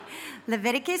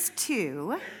Leviticus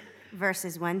 2,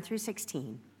 verses 1 through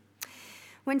 16.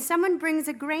 When someone brings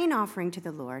a grain offering to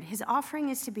the Lord, his offering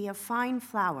is to be of fine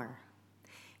flour.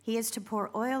 He is to pour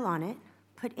oil on it,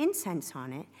 put incense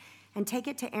on it, and take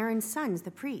it to Aaron's sons,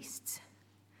 the priests.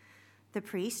 The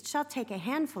priest shall take a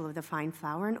handful of the fine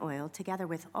flour and oil together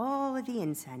with all of the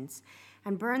incense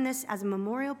and burn this as a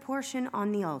memorial portion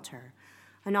on the altar,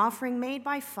 an offering made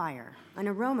by fire, an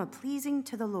aroma pleasing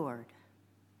to the Lord.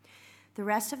 The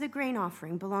rest of the grain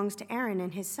offering belongs to Aaron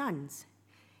and his sons.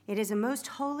 It is a most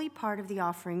holy part of the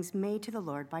offerings made to the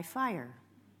Lord by fire.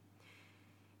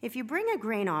 If you bring a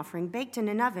grain offering baked in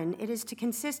an oven, it is to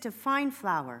consist of fine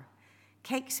flour,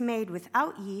 cakes made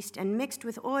without yeast and mixed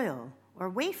with oil, or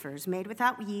wafers made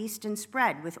without yeast and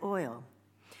spread with oil.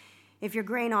 If your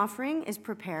grain offering is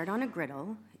prepared on a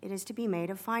griddle, it is to be made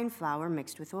of fine flour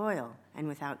mixed with oil and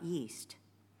without yeast.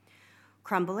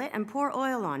 Crumble it and pour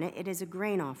oil on it. It is a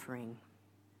grain offering.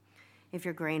 If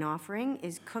your grain offering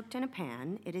is cooked in a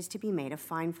pan, it is to be made of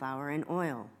fine flour and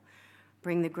oil.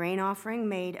 Bring the grain offering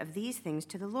made of these things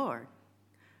to the Lord.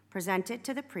 Present it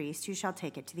to the priest, who shall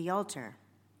take it to the altar.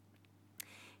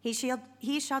 He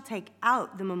shall take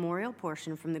out the memorial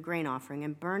portion from the grain offering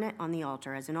and burn it on the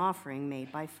altar as an offering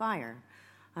made by fire,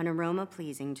 an aroma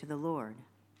pleasing to the Lord.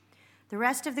 The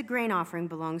rest of the grain offering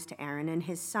belongs to Aaron and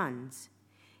his sons.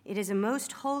 It is a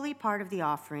most holy part of the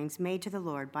offerings made to the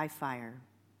Lord by fire.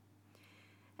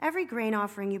 Every grain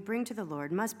offering you bring to the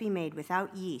Lord must be made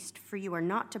without yeast, for you are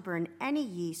not to burn any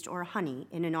yeast or honey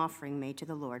in an offering made to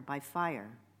the Lord by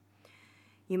fire.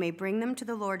 You may bring them to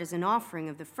the Lord as an offering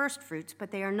of the first fruits,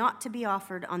 but they are not to be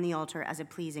offered on the altar as a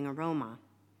pleasing aroma.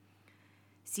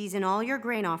 Season all your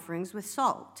grain offerings with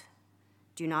salt.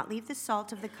 Do not leave the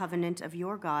salt of the covenant of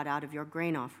your God out of your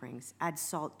grain offerings. Add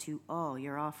salt to all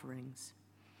your offerings.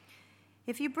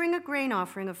 If you bring a grain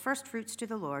offering of first fruits to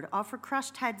the Lord, offer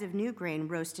crushed heads of new grain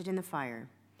roasted in the fire.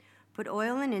 Put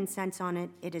oil and incense on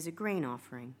it. It is a grain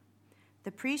offering.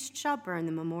 The priest shall burn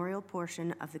the memorial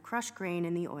portion of the crushed grain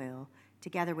and the oil,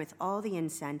 together with all the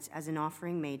incense, as an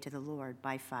offering made to the Lord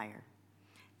by fire.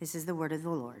 This is the word of the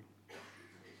Lord.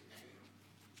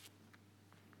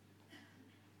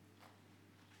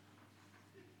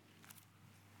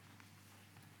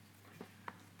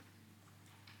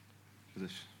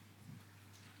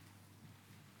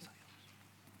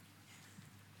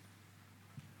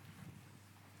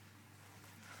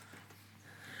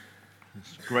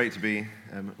 It's great to be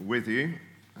with you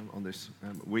on this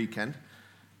weekend.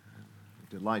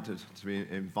 Delighted to be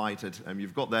invited.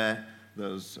 You've got there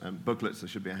those booklets. There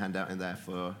should be a handout in there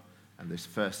for this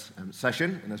first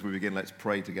session. And as we begin, let's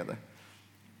pray together.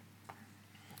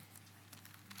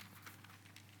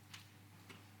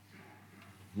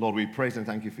 Lord, we praise and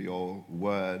thank you for your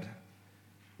word.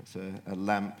 It's a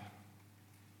lamp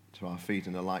to our feet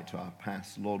and a light to our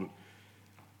path. Lord,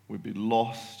 we'd be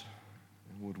lost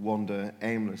and would wander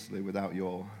aimlessly without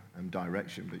your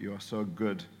direction, but you are so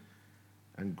good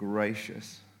and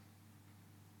gracious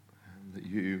that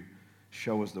you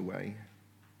show us the way.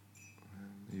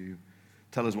 You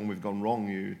tell us when we've gone wrong.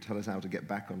 You tell us how to get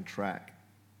back on track.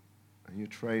 And you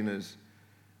train us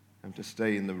to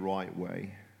stay in the right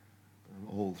way,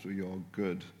 all through your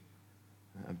good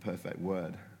and perfect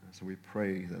word. So we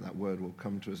pray that that word will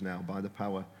come to us now by the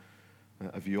power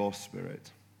of your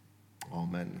Spirit.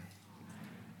 Amen.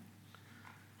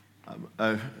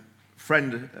 A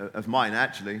friend of mine,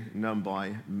 actually, known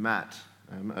by Matt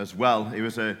as well, he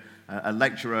was a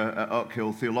lecturer at Oak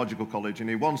Hill Theological College, and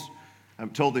he once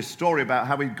told this story about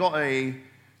how he got a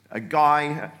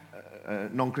guy, a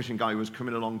non-Christian guy, who was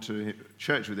coming along to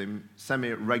church with him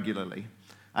semi-regularly,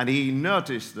 and he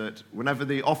noticed that whenever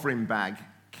the offering bag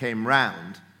came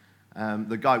round,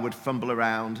 the guy would fumble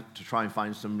around to try and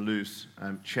find some loose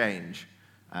change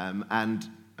and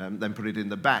then put it in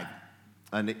the bag.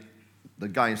 And the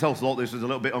guy himself thought this was a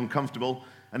little bit uncomfortable,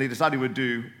 and he decided he would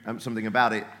do something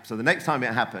about it. So the next time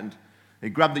it happened, he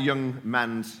grabbed the young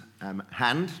man's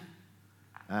hand,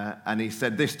 and he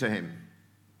said this to him: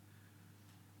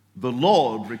 "The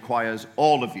Lord requires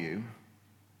all of you,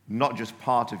 not just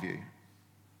part of you.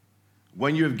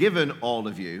 When you have given all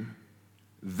of you,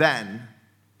 then,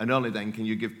 and only then, can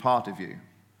you give part of you."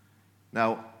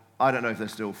 Now, I don't know if they're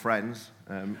still friends.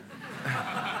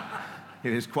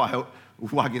 It is quite a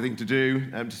waggy thing to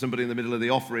do to somebody in the middle of the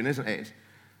offering, isn't it?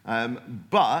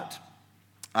 But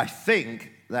I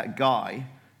think that guy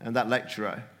and that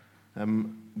lecturer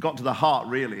got to the heart,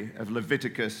 really, of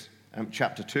Leviticus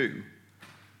chapter 2.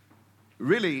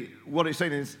 Really, what it's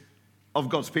saying is, of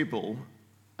God's people,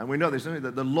 and we know this, don't we,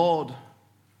 that the Lord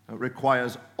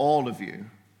requires all of you,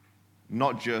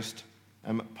 not just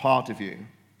part of you.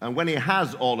 And when he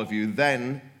has all of you,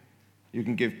 then you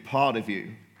can give part of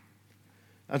you.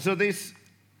 And so this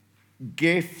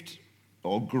gift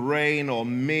or grain or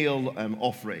meal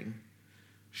offering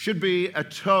should be a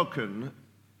token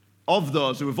of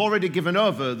those who have already given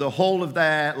over the whole of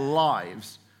their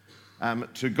lives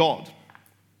to God.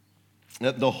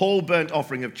 The whole burnt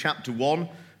offering of chapter 1,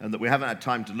 and that we haven't had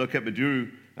time to look at, but do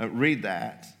read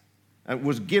that,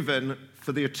 was given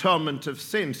for the atonement of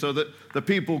sin, so that the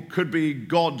people could be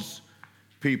God's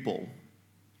people.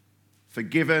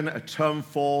 Forgiven, atoned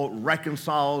for,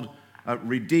 reconciled,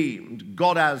 redeemed.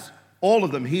 God has all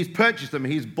of them. He's purchased them.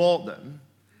 He's bought them.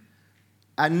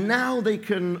 And now they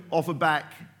can offer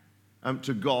back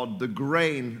to God the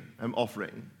grain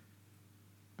offering.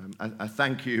 I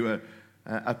thank you,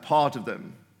 a part of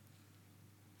them,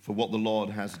 for what the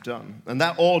Lord has done. And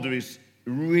that order is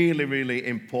really, really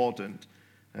important.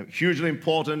 Hugely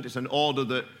important. It's an order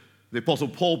that the Apostle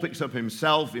Paul picks up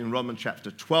himself in Romans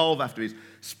chapter 12 after he's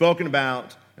spoken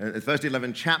about the first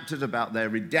 11 chapters about their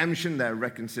redemption, their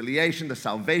reconciliation, the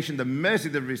salvation, the mercy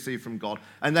they've received from God.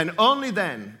 And then only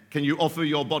then can you offer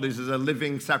your bodies as a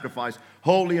living sacrifice,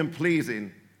 holy and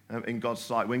pleasing in God's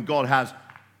sight. When God has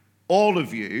all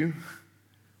of you,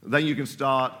 then you can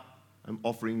start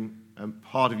offering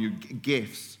part of you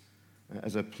gifts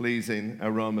as a pleasing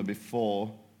aroma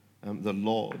before the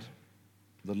Lord.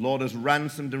 The Lord has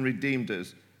ransomed and redeemed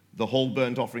us, the whole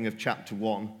burnt offering of chapter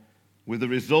 1, with the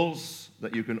results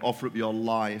that you can offer up your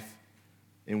life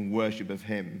in worship of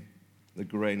him, the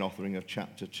grain offering of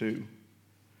chapter 2.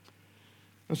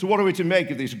 And so what are we to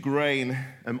make of this grain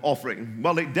offering?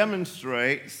 Well, it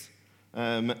demonstrates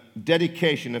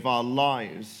dedication of our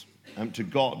lives to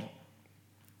God.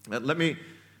 Let me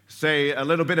say a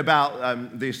little bit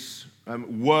about this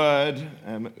word,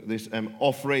 this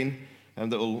offering,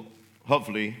 that will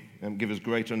hopefully give us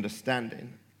greater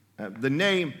understanding. The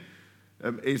name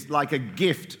is like a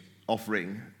gift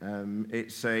offering.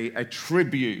 It's a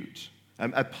tribute,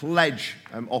 a pledge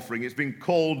offering. It's been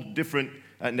called different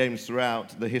names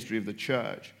throughout the history of the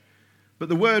church. But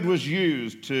the word was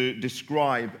used to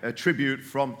describe a tribute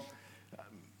from,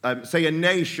 say, a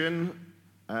nation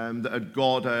that had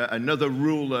got another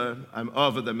ruler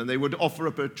over them, and they would offer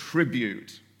up a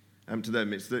tribute to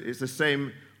them. It's the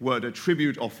same word, a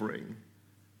tribute offering,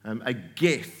 a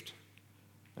gift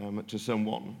to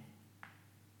someone.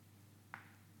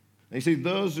 And you see,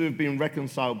 those who have been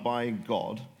reconciled by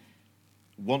God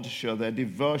want to show their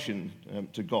devotion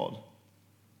to God.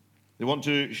 They want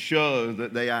to show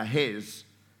that they are his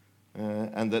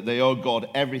and that they owe God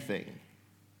everything.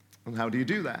 And how do you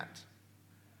do that?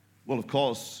 Well, of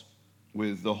course,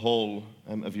 with the whole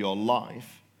of your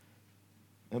life.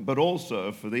 But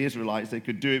also, for the Israelites, they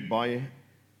could do it by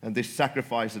this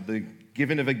sacrifice of the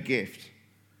giving of a gift.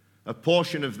 A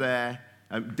portion of their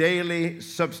daily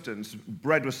substance.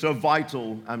 Bread was so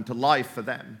vital to life for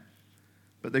them.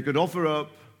 But they could offer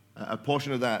up a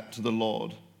portion of that to the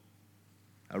Lord.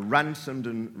 A ransomed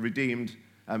and redeemed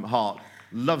heart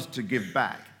loves to give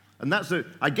back. And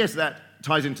I guess that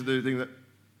ties into the thing that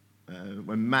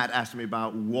when Matt asked me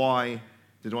about why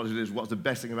did I want to do this, what's the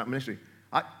best thing about ministry.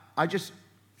 I just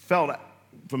felt that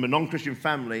from a non-Christian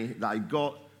family that I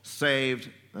got saved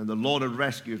and the Lord had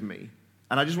rescued me.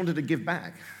 And I just wanted to give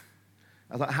back.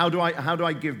 I thought, how do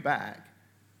I give back?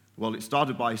 Well, it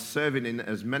started by serving in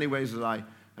as many ways as I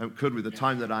could with the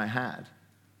time that I had.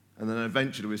 And then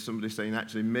eventually with somebody saying,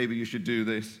 actually, maybe you should do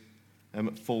this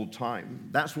full time.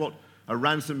 That's what a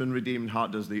ransomed and redeemed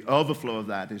heart does. The overflow of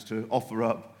that is to offer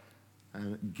up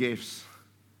gifts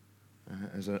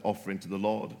as an offering to the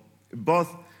Lord.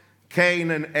 Both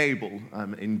Cain and Abel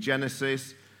in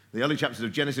Genesis, the early chapters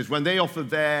of Genesis, when they offered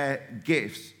their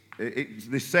gifts,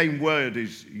 the same word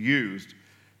is used.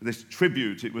 This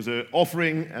tribute, it was an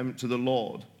offering to the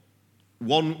Lord.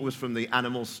 One was from the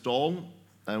animal stall,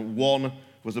 and one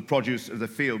was the produce of the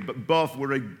field, but both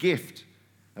were a gift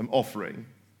offering,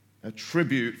 a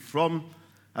tribute from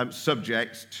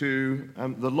subjects to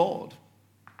the Lord,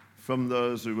 from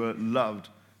those who were loved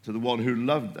to the one who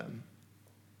loved them.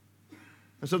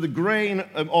 And so the grain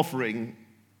offering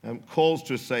calls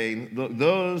to saying that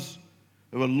those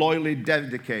who are loyally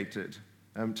dedicated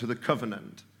to the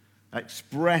covenant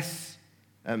express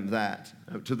that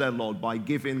to their Lord by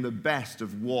giving the best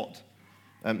of what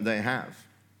they have.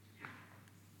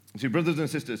 See, brothers and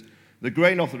sisters, the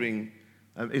grain offering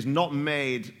is not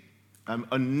made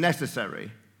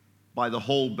unnecessary by the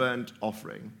whole burnt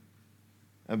offering,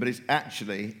 but it's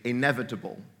actually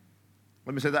inevitable.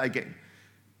 Let me say that again.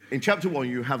 In chapter 1,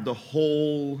 you have the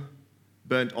whole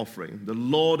burnt offering. The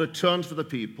Lord atones for the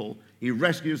people. He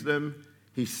rescues them.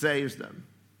 He saves them.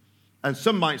 And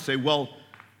some might say, well,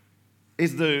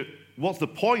 what's the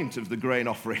point of the grain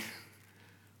offering?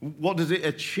 What does it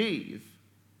achieve?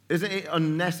 Isn't it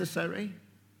unnecessary?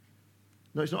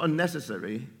 No, it's not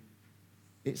unnecessary.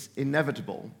 It's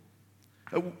inevitable.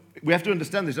 We have to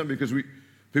understand this, don't we? Because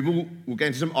people will get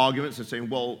into some arguments and saying,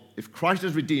 well, if Christ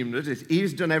has redeemed us, if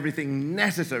he's done everything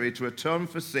necessary to atone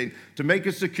for sin, to make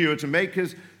us secure, to make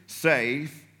us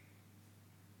safe,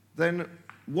 then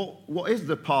what is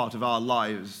the part of our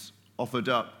lives offered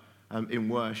up in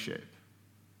worship?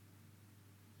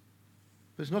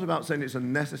 But it's not about saying it's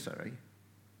unnecessary,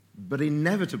 but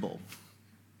inevitable.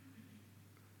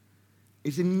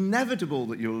 It's inevitable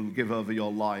that you'll give over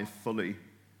your life fully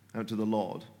to the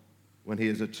Lord when he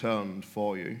has atoned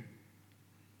for you.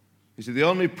 You see, the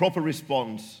only proper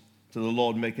response to the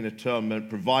Lord making atonement,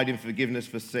 providing forgiveness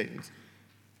for sins,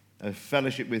 a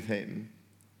fellowship with him,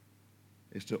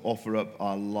 is to offer up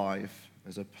our life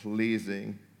as a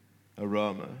pleasing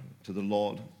aroma to the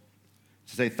Lord.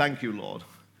 To say, thank you, Lord.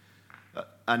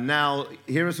 And now,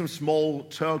 here are some small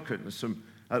tokens, some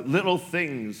little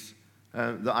things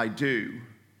that I do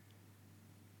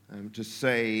to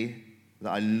say that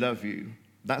I love you.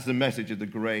 That's the message of the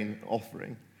grain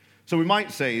offering. So we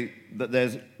might say that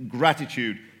there's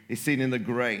gratitude is seen in the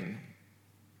grain.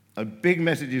 A big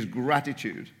message is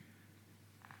gratitude.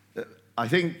 I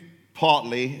think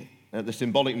partly the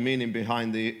symbolic meaning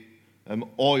behind the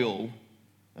oil,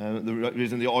 the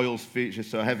reason the oils feature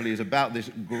so heavily is about this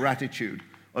gratitude.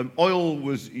 Oil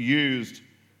was used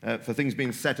for things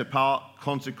being set apart,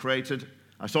 consecrated.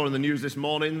 I saw in the news this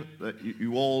morning that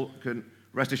you all can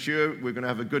rest assured we're going to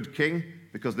have a good king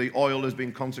because the oil has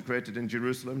been consecrated in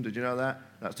Jerusalem. Did you know that?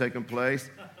 That's taken place.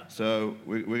 So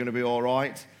we're going to be all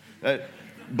right. But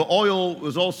oil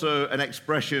was also an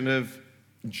expression of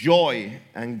joy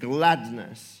and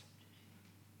gladness.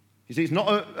 You see, it's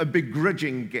not a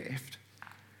begrudging gift.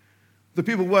 The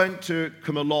people weren't to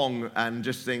come along and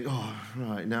just think, oh,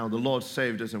 right, now the Lord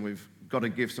saved us and we've got to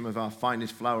give some of our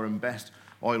finest flour and best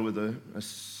oil with a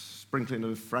sprinkling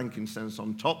of frankincense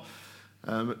on top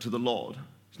to the Lord.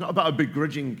 It's not about a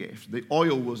begrudging gift. The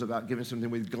oil was about giving something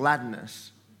with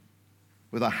gladness,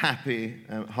 with a happy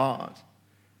heart.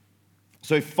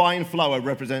 So if fine flour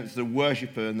represents the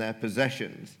worshipper and their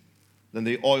possessions, then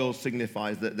the oil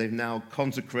signifies that they've now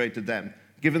consecrated them,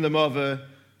 given them over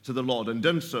to the Lord, and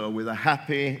done so with a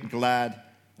happy, glad,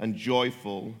 and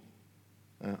joyful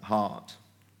heart.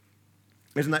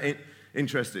 Isn't that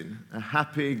interesting? A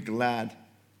happy, glad,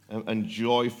 and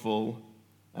joyful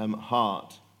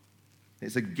heart.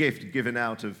 It's a gift given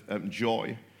out of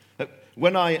joy.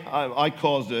 When I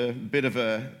caused a bit of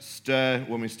a stir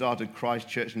when we started Christ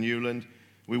Church Newland.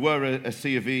 We were a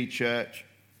C of E church.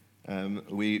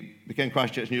 We became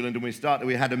Christ Church Newland, and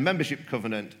we had a membership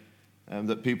covenant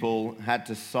that people had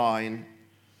to sign.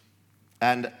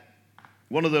 And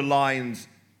one of the lines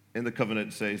in the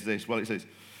covenant says this. Well, it says,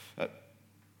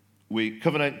 we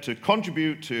covenant to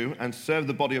contribute to and serve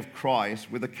the body of Christ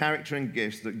with the character and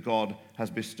gifts that God has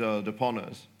bestowed upon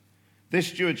us. This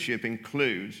stewardship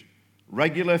includes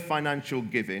regular financial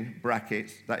giving,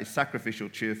 brackets, that is sacrificial,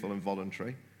 cheerful, and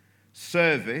voluntary.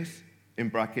 Service, in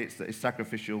brackets, that is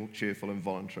sacrificial, cheerful, and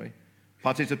voluntary.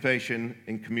 Participation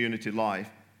in community life,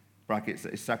 brackets,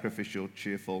 that is sacrificial,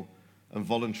 cheerful, and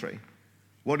voluntary.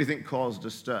 What do you think caused a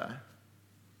stir?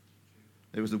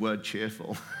 It was the word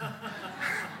cheerful.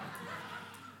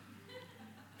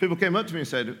 People came up to me and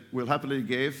said, we'll happily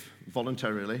give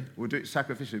voluntarily, we'll do it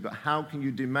sacrificially, but how can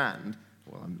you demand,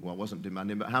 well, I wasn't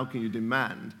demanding, but how can you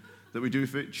demand that we do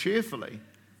it cheerfully?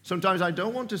 Sometimes I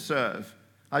don't want to serve.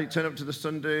 I turn up to the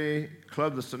Sunday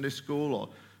club, the Sunday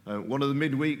school, or one of the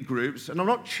midweek groups, and I'm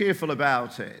not cheerful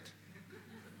about it.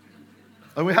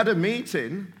 And we had a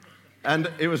meeting, and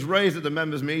it was raised at the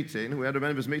members' meeting. We had a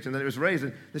members' meeting, and then it was raised,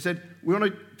 and they said, we want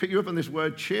to pick you up on this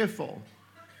word cheerful.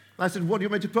 And I said, what do you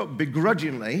want me to put?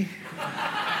 Begrudgingly?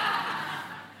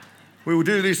 We will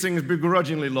do these things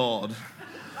begrudgingly, Lord,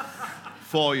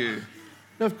 for you.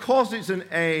 Now, of course, it's an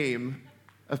aim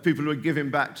of people who are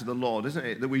giving back to the Lord, isn't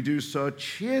it? That we do so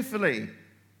cheerfully,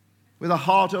 with a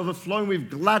heart overflowing with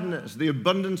gladness, the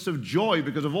abundance of joy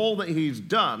because of all that he's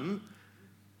done.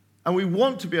 And we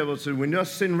want to be able to, we know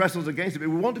sin wrestles against it, but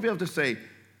we want to be able to say,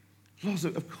 Lord,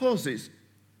 of course it's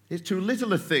too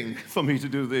little a thing for me to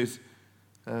do this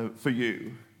for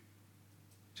you.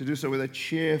 To do so with a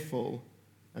cheerful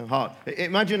heart.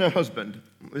 Imagine a husband.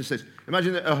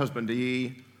 Imagine a husband,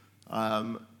 he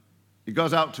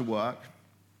goes out to work.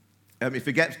 He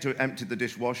forgets to empty the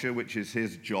dishwasher, which is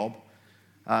his job.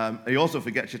 He also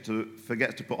forgets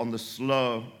to put on the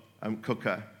slow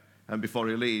cooker before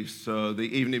he leaves, so the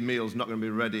evening meal's not going to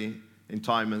be ready in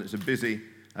time, and it's a busy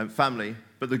family.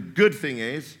 But the good thing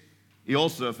is, he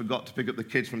also forgot to pick up the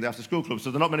kids from the after-school club,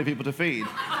 so there are not many people to feed.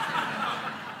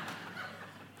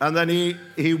 And then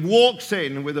he walks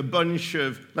in with a bunch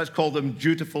of, let's call them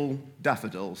dutiful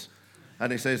daffodils.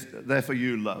 And he says, "They're for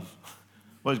you, love."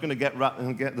 Well, he's going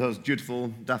to get those dutiful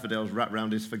daffodils wrapped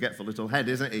around his forgetful little head,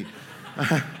 isn't he?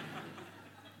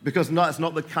 Because that's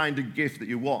not the kind of gift that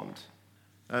you want.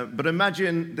 But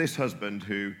imagine this husband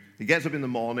who, he gets up in the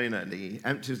morning and he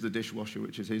empties the dishwasher,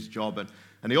 which is his job,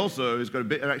 and he also has got a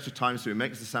bit of extra time, so he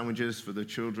makes the sandwiches for the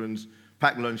children's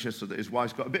packed lunches so that his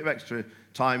wife's got a bit of extra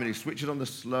time, and he switches on the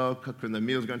slow cooker and the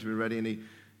meal's going to be ready, and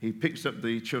he picks up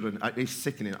the children. He's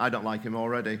sickening. I don't like him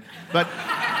already. But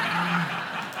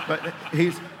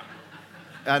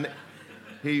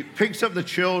he picks up the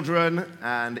children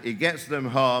and he gets them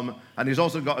home, and he's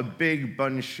also got a big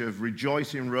bunch of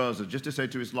rejoicing roses just to say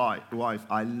to his wife,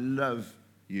 "I love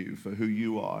you for who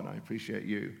you are, and I appreciate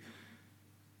you."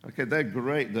 Okay, they're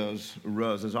great, those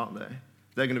roses, aren't they?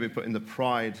 They're going to be put in the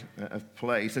pride of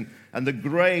place. And the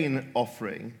grain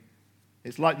offering,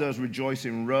 it's like those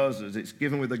rejoicing roses. It's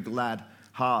given with a glad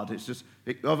heart.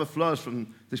 It overflows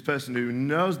from this person who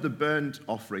knows the burnt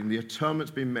offering, the atonement's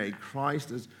been made. Christ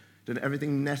has done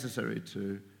everything necessary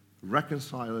to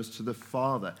reconcile us to the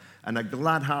Father. And a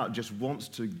glad heart just wants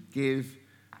to give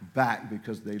back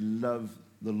because they love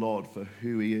the Lord for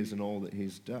who he is and all that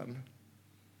he's done.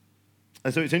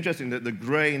 And so it's interesting that the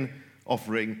grain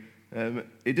offering,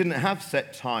 it didn't have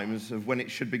set times of when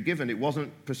it should be given. It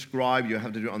wasn't prescribed, you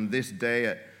have to do it on this day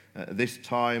at this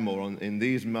time or in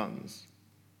these months.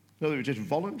 No, they were just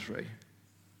voluntary,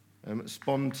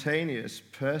 spontaneous,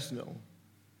 personal.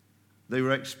 They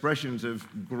were expressions of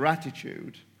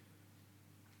gratitude.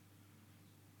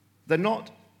 They're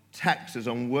not taxes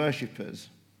on worshippers,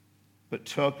 but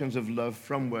tokens of love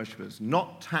from worshippers.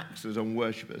 Not taxes on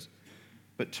worshippers,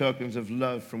 but tokens of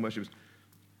love from worshippers.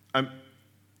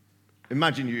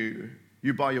 Imagine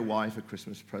you buy your wife a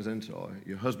Christmas present, or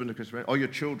your husband a Christmas present, or your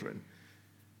children.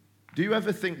 Do you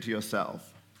ever think to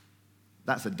yourself,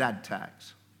 that's a dad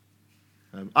tax?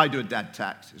 I do a dad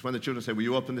tax. It's when the children say, "Will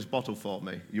you open this bottle for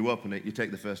me?" You open it, you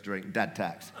take the first drink, dad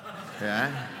tax.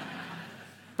 Yeah?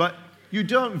 But you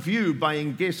don't view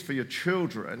buying gifts for your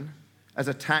children as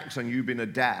a tax on you being a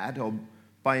dad, or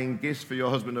buying gifts for your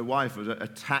husband or wife as a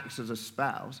tax as a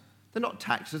spouse. They're not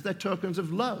taxes, they're tokens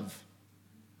of love.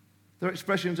 They're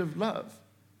expressions of love.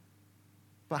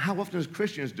 But how often as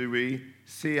Christians do we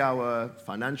see our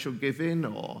financial giving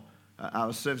or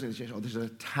our services and say, "Oh, this is a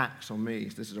tax on me,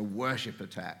 this is a worshipper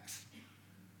tax"?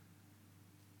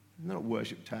 They're not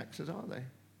worship taxes, are they?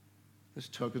 They're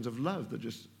tokens of love. They're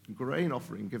just grain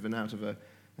offering given out of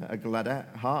a glad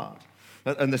heart.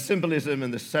 And the symbolism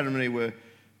and the ceremony were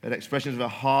expressions of a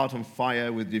heart on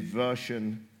fire with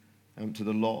devotion to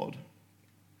the Lord.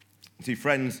 See,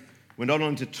 friends, we're not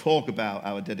only to talk about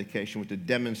our dedication, we're to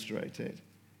demonstrate it.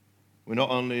 We're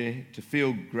not only to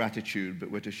feel gratitude,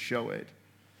 but we're to show it.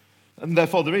 And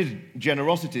therefore, there is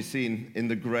generosity seen in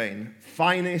the grain.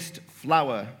 Finest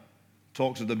flour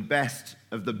talks of the best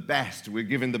of the best. We're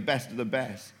giving the best of the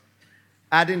best.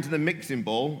 Add into the mixing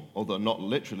bowl, although not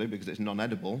literally because it's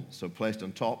non-edible, so placed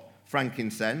on top,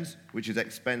 frankincense, which is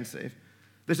expensive.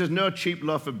 This is no cheap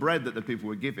loaf of bread that the people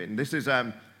were giving. This is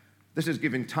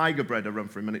giving tiger bread a run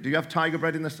for a minute. Do you have tiger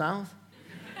bread in the South?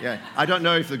 Yeah. I don't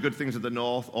know if the good things of the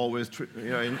North always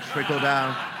trickle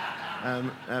down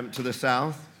to the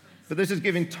South. But this is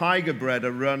giving tiger bread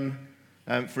a run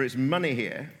for its money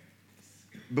here.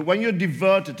 But when you're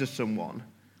devoted to someone,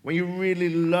 when you really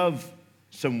love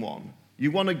someone,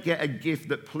 you want to get a gift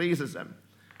that pleases them.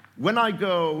 When I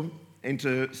go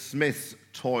into Smith's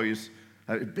Toys,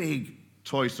 a big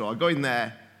toy store, I go in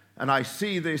there and I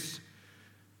see this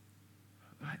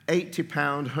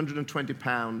 £80,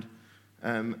 £120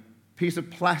 piece of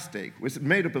plastic. It's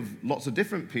made up of lots of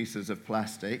different pieces of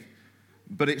plastic,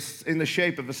 but it's in the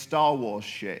shape of a Star Wars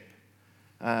ship.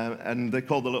 And they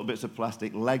call the little bits of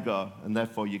plastic Lego, and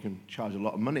therefore you can charge a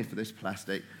lot of money for this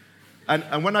plastic.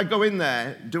 And when I go in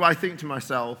there, do I think to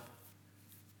myself,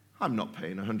 I'm not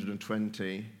paying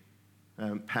 £120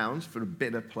 pounds for a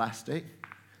bit of plastic?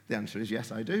 The answer is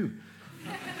yes, I do.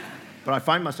 But I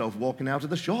find myself walking out of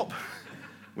the shop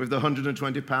with the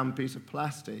 £120 piece of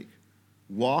plastic.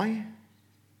 Why?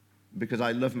 Because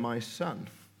I love my son.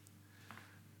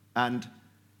 And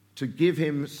to give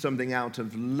him something out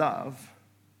of love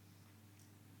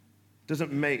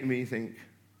doesn't make me think,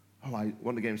 oh, I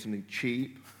want to give him something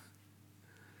cheap,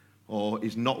 or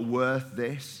is not worth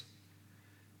this.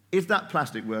 Is that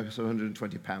plastic worth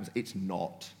 £120? It's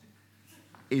not.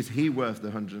 Is he worth the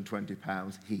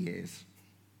 £120? He is.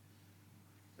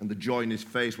 and the joy in his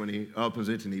face when he opens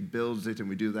it and he builds it and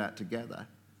we do that together.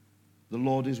 The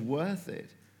Lord is worth it.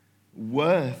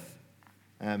 Worth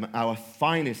our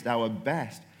finest, our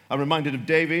best. I'm reminded of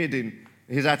David in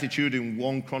his attitude in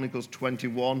 1 Chronicles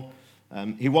 21.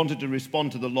 He wanted to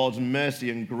respond to the Lord's mercy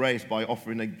and grace by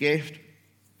offering a gift.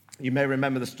 You may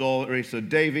remember the story. So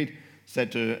David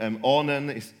said to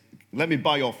Ornan, let me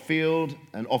buy your field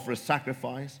and offer a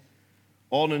sacrifice.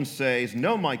 Ornan says,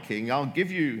 no, my king, I'll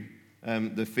give you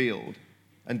the field.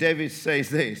 And David says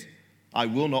this, I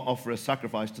will not offer a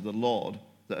sacrifice to the Lord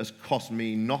that has cost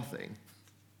me nothing.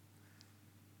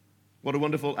 What a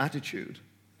wonderful attitude.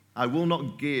 I will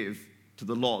not give to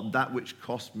the Lord that which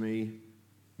cost me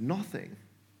nothing.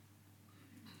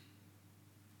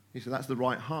 You see, that's the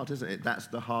right heart, isn't it? That's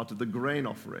the heart of the grain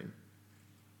offering.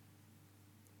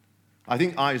 I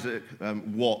think Isaac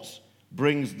Watts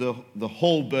brings the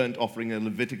whole burnt offering in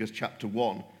Leviticus chapter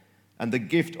 1 and the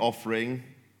gift offering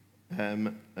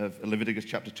of Leviticus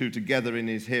chapter 2 together in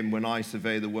his hymn, When I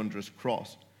Survey the Wondrous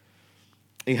Cross.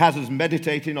 He has us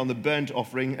meditating on the burnt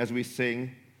offering as we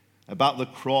sing about the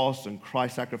cross and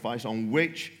Christ's sacrifice on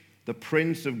which the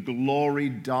Prince of Glory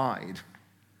died.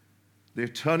 The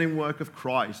atoning work of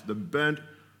Christ, the burnt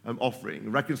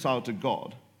offering, reconciled to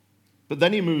God. But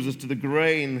then he moves us to the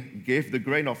grain gift, the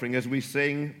grain offering, as we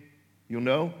sing, you'll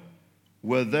know,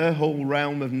 were the whole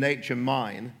realm of nature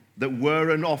mine, that were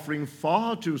an offering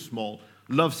far too small.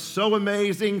 Love so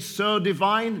amazing, so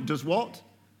divine, does what?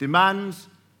 Demands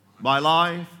my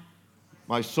life,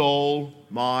 my soul,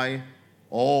 my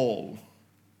all.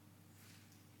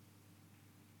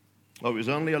 Oh, it was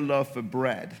only a loaf for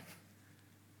bread,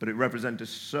 but it represented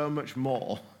so much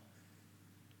more.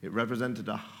 It represented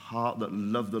a heart that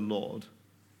loved the Lord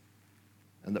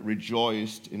and that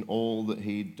rejoiced in all that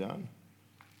he'd done.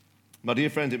 My dear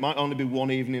friends, it might only be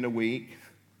one evening a week.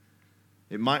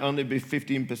 It might only be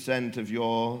 15% of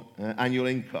your annual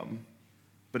income,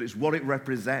 but it's what it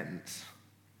represents.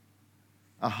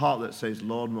 A heart that says,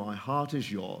 Lord, my heart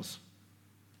is yours.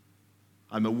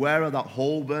 I'm aware of that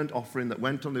whole burnt offering that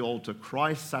went on the altar,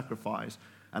 Christ's sacrifice,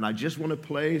 and I just want to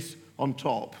place on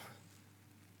top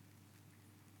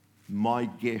my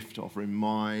gift offering,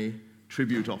 my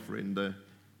tribute offering,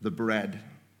 the bread,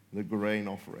 the grain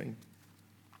offering.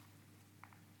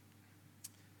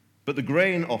 But the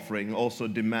grain offering also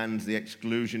demands the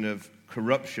exclusion of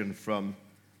corruption from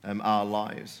our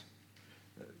lives.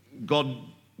 God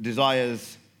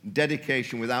desires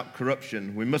dedication without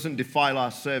corruption. We mustn't defile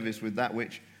our service with that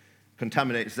which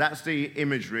contaminates. That's the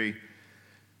imagery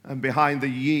behind the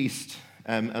yeast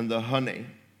and the honey.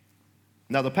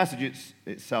 Now, the passage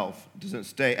itself doesn't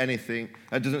state anything.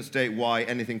 It doesn't state why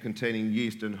anything containing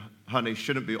yeast and honey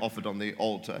shouldn't be offered on the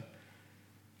altar.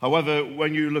 However,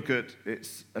 when you look at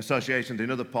its associations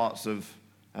in other parts of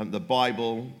the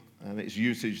Bible and its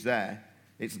usage there,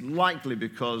 it's likely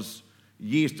because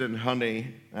yeast and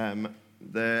honey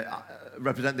they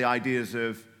represent the ideas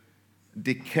of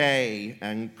decay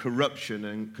and corruption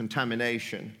and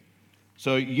contamination.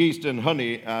 So yeast and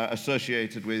honey are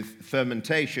associated with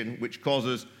fermentation, which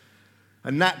causes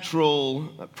a natural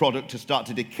product to start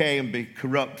to decay and be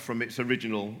corrupt from its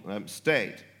original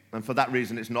state. And for that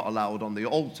reason, it's not allowed on the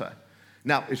altar.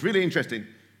 Now, it's really interesting.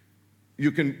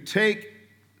 You can take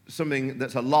something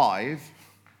that's alive,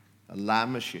 a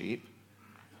lamb, a sheep,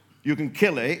 you can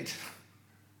kill it,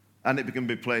 and it can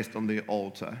be placed on the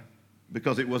altar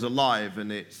because it was alive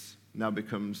and it now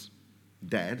becomes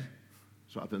dead.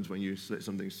 That's what happens when you slit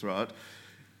something's throat.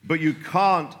 But you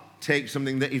can't take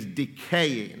something that is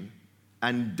decaying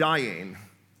and dying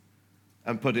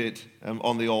and put it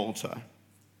on the altar.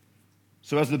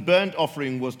 So as the burnt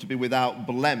offering was to be without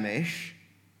blemish,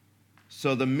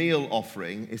 so the meal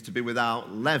offering is to be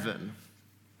without leaven.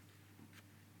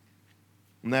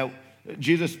 Now,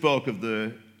 Jesus spoke of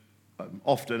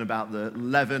often about the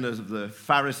leaveners of the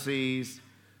Pharisees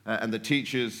and the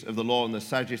teachers of the law and the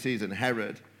Sadducees and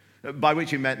Herod, by which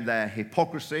he meant their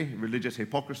hypocrisy, religious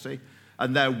hypocrisy,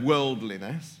 and their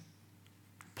worldliness.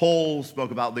 Paul spoke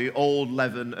about the old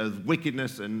leaven of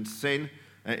wickedness and sin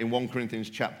in 1 Corinthians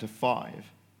chapter 5.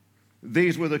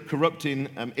 These were the corrupting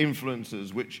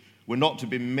influences which were not to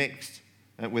be mixed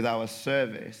with our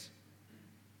service.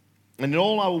 And in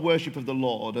all our worship of the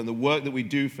Lord and the work that we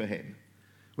do for him,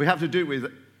 we have to do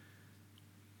it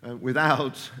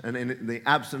without and in the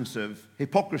absence of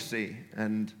hypocrisy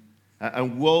and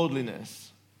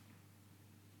worldliness.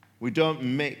 We don't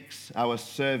mix our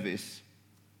service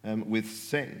with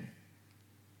sin.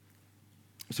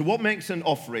 So what makes an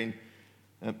offering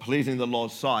pleasing the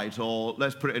Lord's sight? Or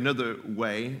let's put it another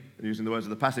way, using the words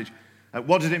of the passage,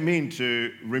 what does it mean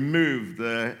to remove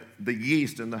the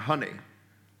yeast and the honey?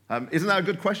 Isn't that a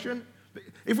good question?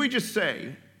 If we just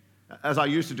say, as I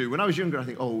used to do, when I was younger, I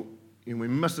think, we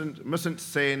mustn't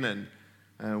sin,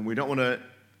 and we don't want to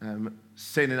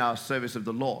sin in our service of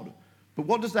the Lord. But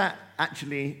what does that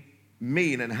actually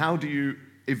mean, and how do you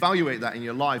evaluate that in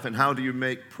your life, and how do you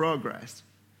make progress?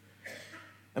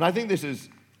 And I think this is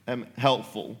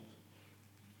helpful.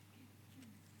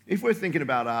 If we're thinking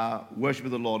about our worship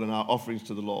of the Lord and our offerings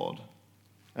to the Lord,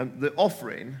 the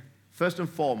offering, first and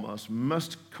foremost,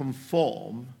 must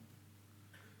conform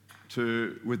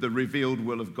with the revealed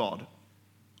will of God.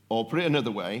 Or put it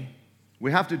another way,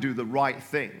 we have to do the right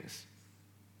things.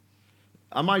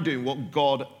 Am I doing what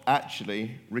God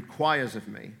actually requires of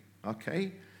me?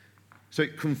 Okay? So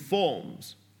it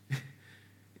conforms.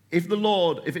 If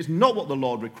it's not what the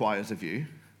Lord requires of you,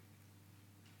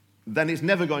 then it's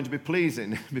never going to be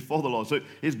pleasing before the Lord. So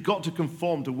it's got to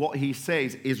conform to what he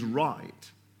says is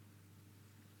right.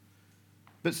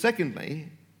 But secondly,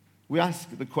 we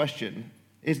ask the question,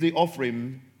 is the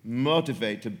offering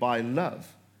motivated by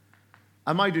love?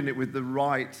 Am I doing it with the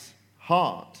right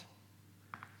heart?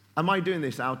 Am I doing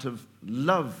this out of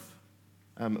love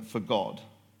for God?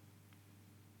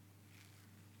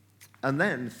 And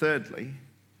then, thirdly,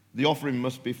 the offering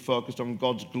must be focused on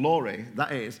God's glory.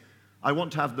 That is, I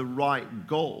want to have the right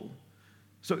goal.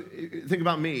 So think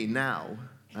about me now.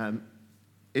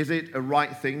 Is it a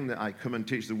right thing that I come and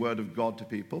teach the word of God to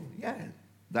people? Yeah,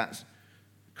 that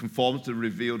conforms to the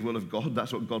revealed will of God.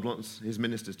 That's what God wants his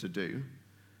ministers to do.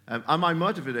 Am I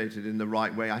motivated in the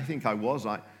right way? I think I was.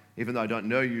 Even though I don't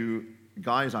know you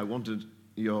guys, I wanted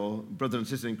your brother and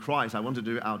sister in Christ. I wanted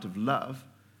to do it out of love.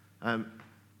 And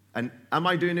am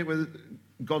I doing it with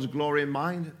God's glory in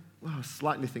mind? Well,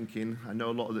 slightly thinking, I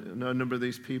know a number of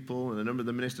these people and a number of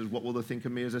the ministers, what will they think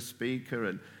of me as a speaker,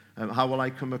 and how will I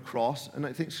come across? And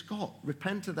I think, Scott,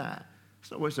 repent of that.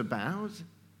 That's not what it's about.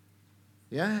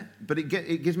 Yeah? But it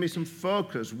gives me some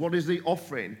focus. What is the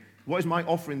offering? What is my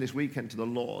offering this weekend to the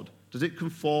Lord? Does it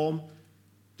conform?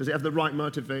 Does it have the right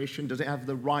motivation? Does it have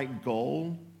the right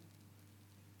goal?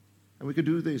 And we could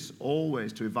do this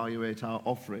always to evaluate our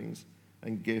offerings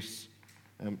and gifts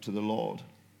to the Lord.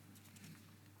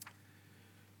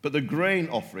 But the grain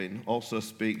offering also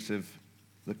speaks of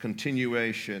the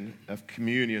continuation of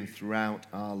communion throughout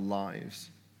our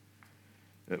lives.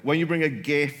 When you bring a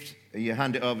gift and you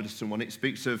hand it over to someone, it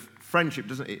speaks of friendship,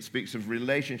 doesn't it? It speaks of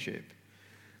relationship.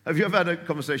 Have you ever had a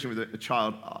conversation with a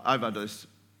child? I've had this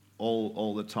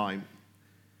all the time.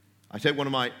 I take one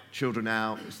of my children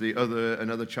out. It's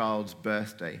another child's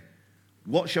birthday.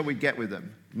 What shall we get with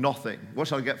them? Nothing. What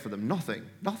shall I get for them? Nothing.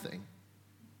 Nothing.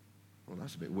 Well,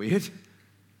 that's a bit weird.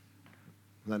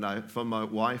 Then I phoned my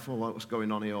wife, what's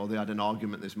going on here? Or they had an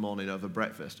argument this morning over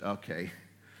breakfast. Okay.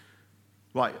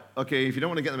 Right, okay, if you don't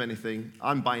want to get them anything,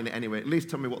 I'm buying it anyway. At least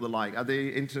tell me what they're like. Are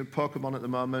they into Pokemon at the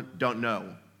moment? Don't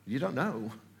know. You don't know?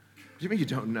 What do you mean you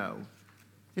don't know?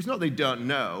 It's not they don't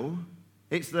know.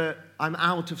 It's that I'm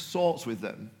out of sorts with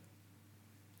them.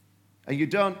 And you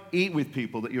don't eat with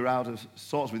people that you're out of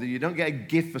sorts with. You don't get a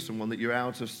gift for someone that you're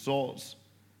out of sorts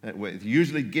with.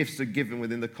 Usually gifts are given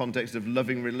within the context of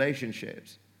loving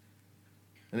relationships.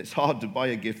 And it's hard to buy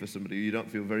a gift for somebody you don't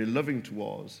feel very loving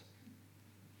towards.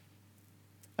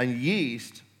 And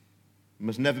yeast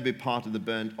must never be part of the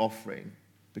burnt offering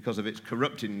because of its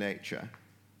corrupting nature.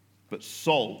 But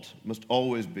salt must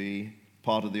always be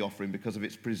part of the offering because of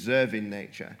its preserving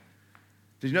nature.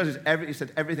 Did you notice he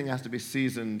said everything has to be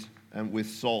seasoned with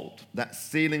salt? That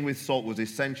sealing with salt was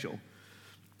essential.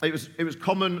 It was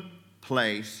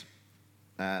commonplace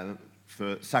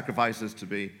for sacrifices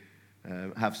to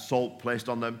have salt placed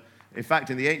on them. In fact,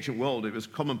 in the ancient world, it was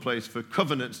commonplace for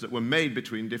covenants that were made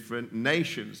between different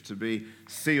nations to be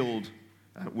sealed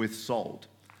with salt.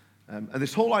 And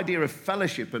this whole idea of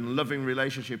fellowship and loving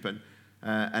relationship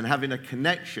and having a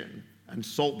connection, and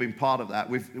salt being part of that,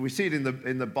 we see it in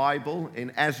the Bible,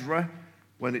 in Ezra,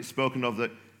 when it's spoken of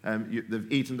that they've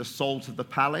eaten the salt of the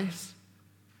palace.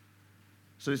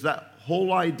 So it's that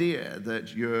whole idea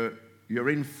that you're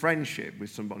in friendship with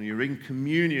somebody, you're in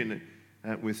communion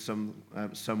with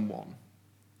someone.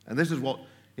 And this is what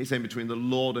he's saying between the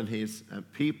Lord and his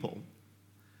people.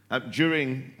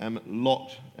 During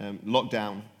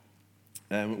lockdown,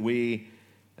 we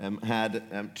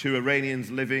had 2 Iranians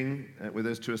living with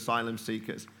us, 2 asylum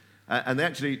seekers. And they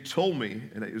actually told me,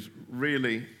 and it was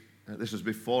really, this was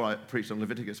before I preached on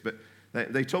Leviticus, but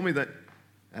they told me that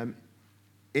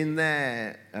in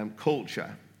their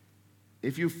culture,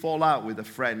 if you fall out with a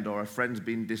friend or a friend's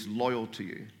been disloyal to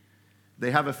you, they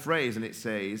have a phrase and it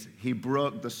says, he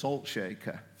broke the salt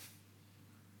shaker.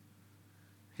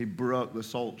 He broke the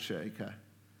salt shaker.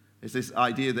 It's this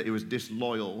idea that he was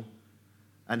disloyal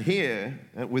And here,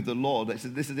 with the Lord, this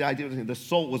is the idea. The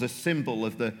salt was a symbol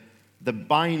of the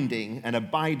binding and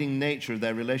abiding nature of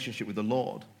their relationship with the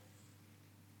Lord,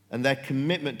 and their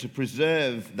commitment to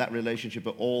preserve that relationship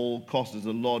at all costs, as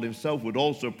the Lord himself would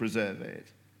also preserve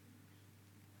it.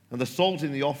 And the salt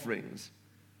in the offerings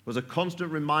was a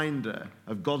constant reminder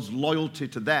of God's loyalty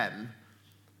to them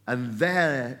and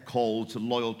their call to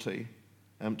loyalty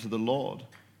to the Lord.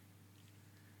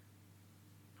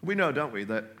 We know, don't we,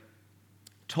 that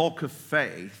talk of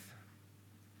faith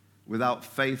without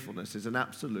faithfulness is an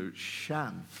absolute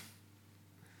sham.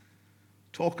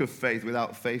 Talk of faith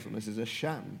without faithfulness is a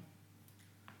sham.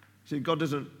 See, God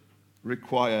doesn't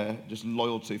require just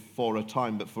loyalty for a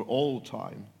time, but for all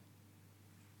time.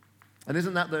 And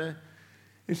isn't that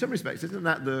in some respects, isn't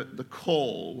that the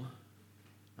call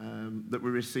that we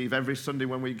receive every Sunday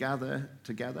when we gather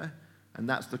together? And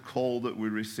that's the call that we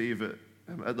receive at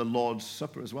the Lord's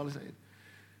Supper as well, isn't it?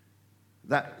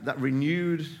 That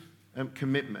renewed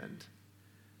commitment.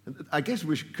 I guess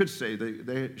we could say that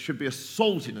there should be a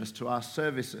saltiness to our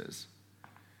services,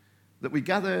 that we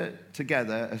gather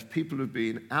together as people who've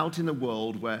been out in the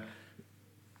world where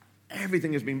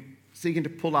everything has been seeking to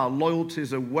pull our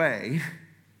loyalties away,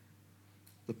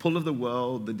 the pull of the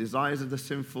world, the desires of the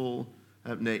sinful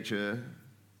nature,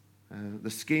 the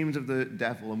schemes of the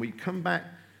devil, and we come back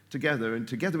together, and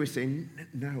together we say,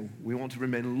 no, we want to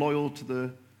remain loyal to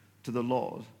the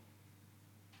Lord.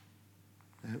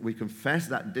 We confess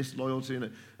that disloyalty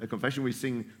in a confession. We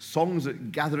sing songs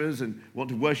that gather us and want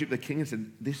to worship the King and say,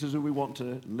 this is who we want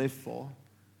to live for.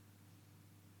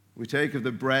 We take of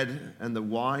the bread and the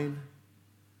wine,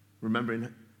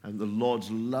 remembering the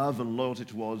Lord's love and loyalty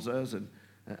towards us,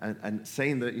 and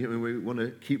saying that we want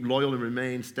to keep loyal and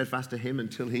remain steadfast to him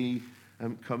until he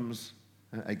comes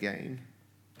again.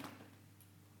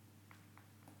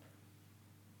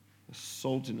 A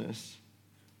saltiness,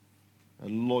 a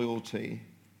loyalty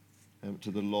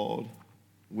to the Lord.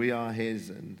 We are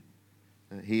his and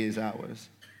he is ours.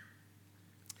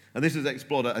 And this is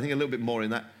explored, I think, a little bit more in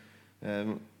that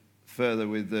further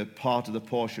with the part of the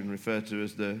portion referred to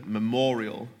as the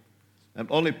memorial.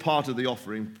 Only part of the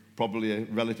offering, probably a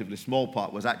relatively small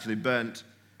part, was actually burnt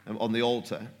on the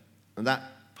altar. And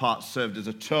that part served as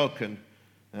a token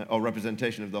or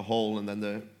representation of the whole, and then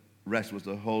the rest was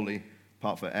the holy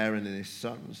part for Aaron and his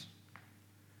sons.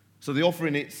 So the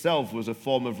offering itself was a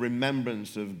form of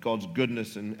remembrance of God's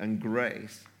goodness and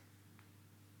grace.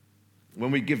 When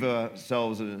we give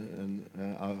ourselves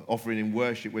our offering in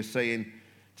worship, we're saying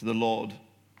to the Lord,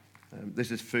 this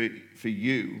is for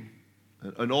you,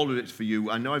 and all of it's for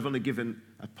you. I know I've only given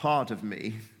a part of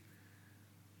me,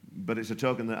 but it's a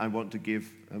token that I want to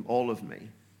give all of me.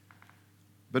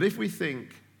 But if we think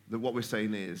that what we're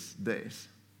saying is this,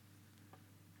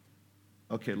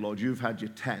 okay, Lord, you've had your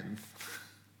 10th.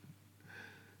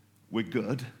 We're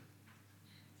good.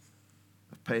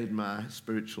 I've paid my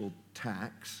spiritual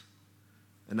tax,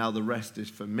 and now the rest is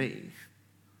for me.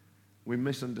 We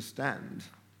misunderstand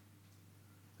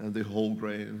the whole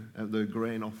grain, the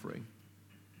grain offering,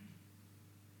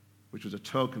 which was a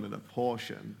token and a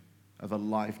portion of a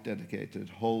life dedicated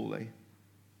wholly.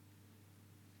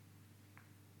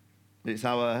 It's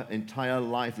our entire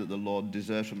life that the Lord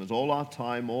deserves from us. All our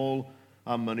time, all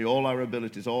our money, all our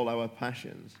abilities, all our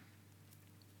passions.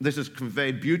 This is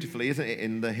conveyed beautifully, isn't it,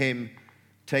 in the hymn,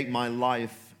 "Take my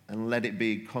life and let it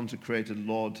be consecrated,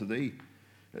 Lord, to thee."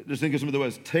 Just think of some of the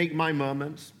words. Take my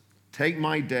moments, take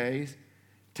my days,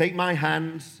 take my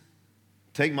hands,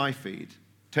 take my feet,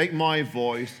 take my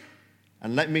voice,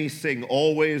 and let me sing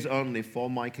always only for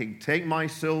my King. Take my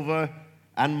silver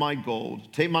and my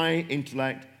gold, take my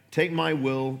intellect, take my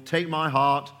will, take my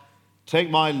heart,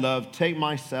 take my love, take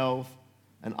myself,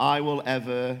 and I will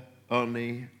ever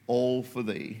only all for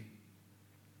thee.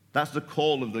 That's the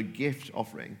call of the gift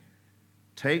offering.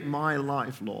 Take my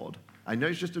life, Lord. I know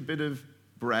it's just a bit of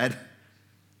bread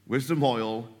with some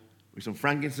oil, with some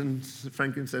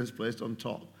frankincense placed on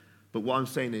top. But what I'm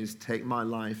saying is, take my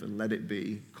life and let it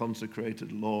be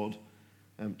consecrated, Lord,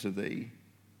 to thee.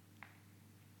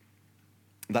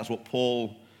 That's what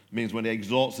Paul means when he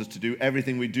exhorts us to do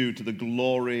everything we do to the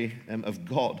glory of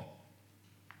God.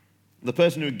 The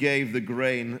person who gave the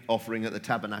grain offering at the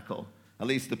tabernacle, at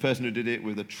least the person who did it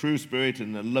with a true spirit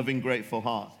and a loving, grateful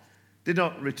heart, did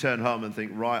not return home and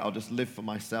think, right, I'll just live for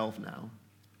myself now.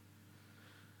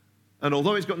 And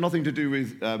although it's got nothing to do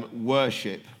with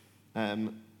worship,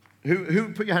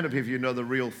 who put your hand up here if you know the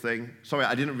real thing? Sorry,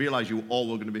 I didn't realize you all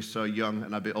were going to be so young,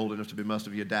 and I'd be old enough to be most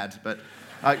of your dads. But,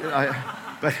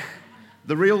 but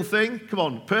the real thing, come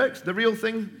on, Perks, the real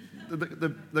thing,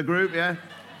 the group, yeah?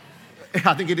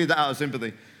 I think he did that out of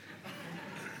sympathy.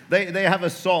 They have a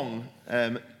song,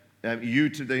 they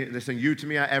sing, "You to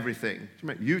me are everything."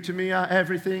 You to me are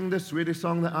everything, the sweetest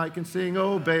song that I can sing,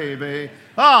 oh baby.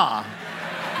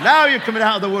 Now you're coming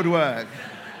out of the woodwork.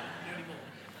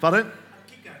 Pardon?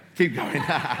 Keep going.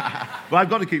 Well, I've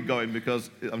got to keep going because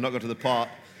I've not got to the part.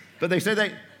 But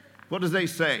what does they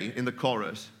say in the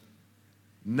chorus?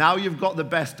 Now you've got the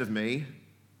best of me.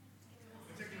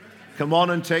 Come on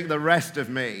and take the rest of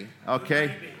me.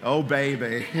 Okay? Oh,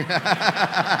 baby.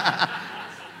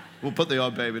 We'll put the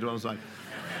 "oh, baby" to one side.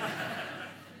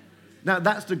 Now,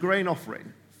 that's the grain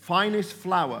offering. Finest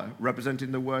flour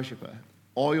representing the worshiper.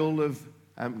 Oil of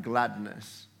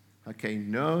gladness. Okay?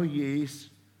 No yeast,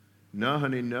 no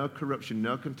honey, no corruption,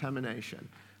 no contamination.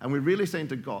 And we're really saying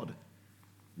to God,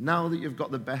 now that you've got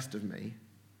the best of me,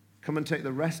 come and take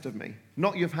the rest of me.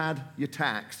 Not you've had your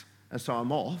tax, and so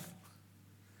I'm off.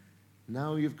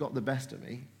 Now you've got the best of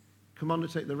me. Come on and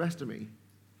take the rest of me.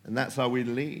 And that's how we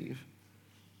leave.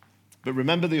 But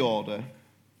remember the order.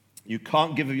 You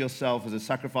can't give of yourself as a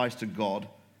sacrifice to God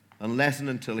unless and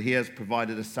until he has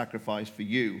provided a sacrifice for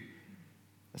you.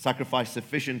 A sacrifice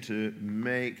sufficient to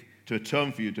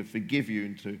atone for you, to forgive you,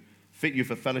 and to fit you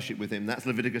for fellowship with him. That's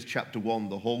Leviticus chapter 1,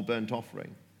 the whole burnt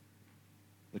offering.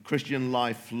 The Christian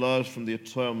life flows from the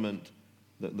atonement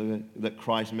that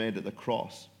Christ made at the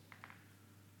cross.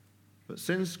 But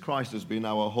since Christ has been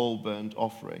our whole burnt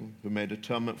offering, who made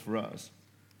atonement for us,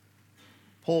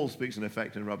 Paul speaks in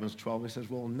effect in Romans 12. He says,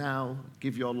 well, now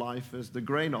give your life as the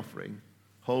grain offering,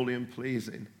 holy and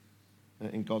pleasing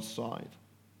in God's sight.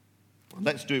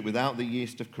 Let's do it without the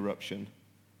yeast of corruption,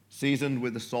 seasoned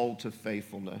with the salt of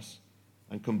faithfulness,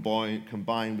 and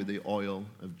combined with the oil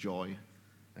of joy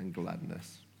and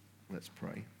gladness. Let's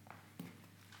pray.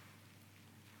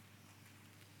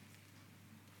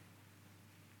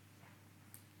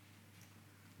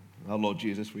 Our Lord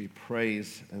Jesus, we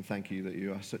praise and thank you that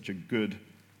you are such a good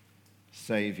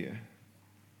Savior,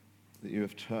 that you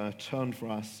have atoned for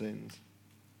our sins,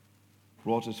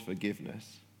 brought us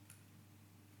forgiveness,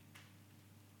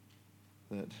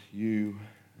 that you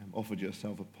offered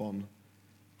yourself upon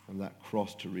that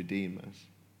cross to redeem us.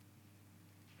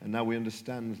 And now we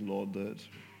understand, Lord, that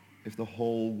if the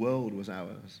whole world was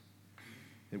ours,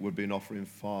 it would be an offering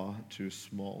far too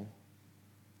small.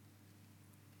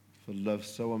 For love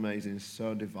so amazing,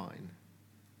 so divine,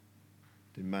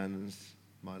 demands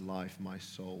my life, my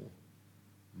soul,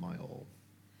 my all.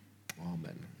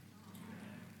 Amen.